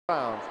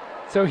pounds.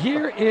 So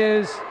here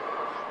is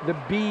the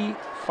B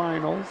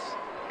finals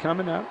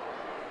coming up.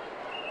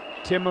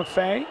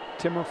 Timofey,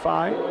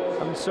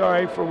 I'm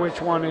sorry for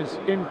which one is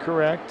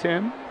incorrect,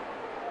 Tim.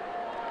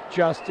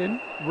 Justin,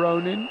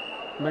 Ronan,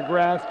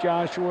 McGrath,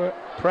 Joshua,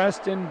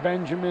 Preston,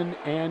 Benjamin,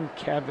 and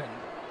Kevin.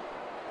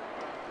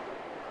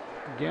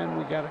 Again,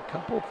 we got a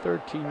couple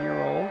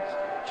 13-year-olds.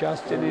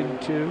 Justin in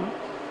 2,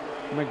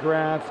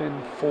 McGrath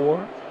in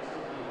 4.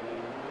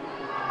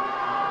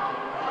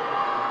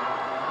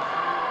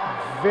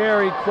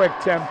 Very quick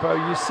tempo.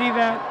 You see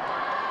that?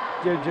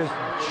 They're just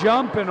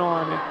jumping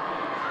on it.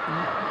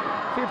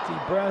 50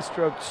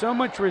 breaststroke. So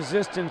much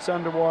resistance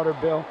underwater,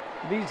 Bill.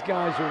 These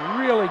guys are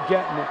really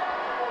getting it.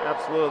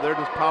 Absolutely. They're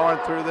just powering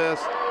through this.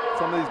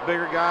 Some of these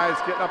bigger guys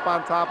getting up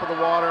on top of the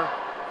water.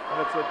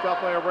 And it's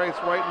definitely a race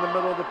right in the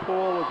middle of the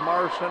pool with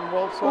Marsh and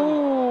Wolfson.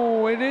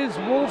 Oh, it is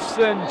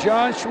Wolfson,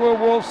 Joshua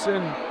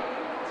Wolfson.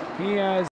 He has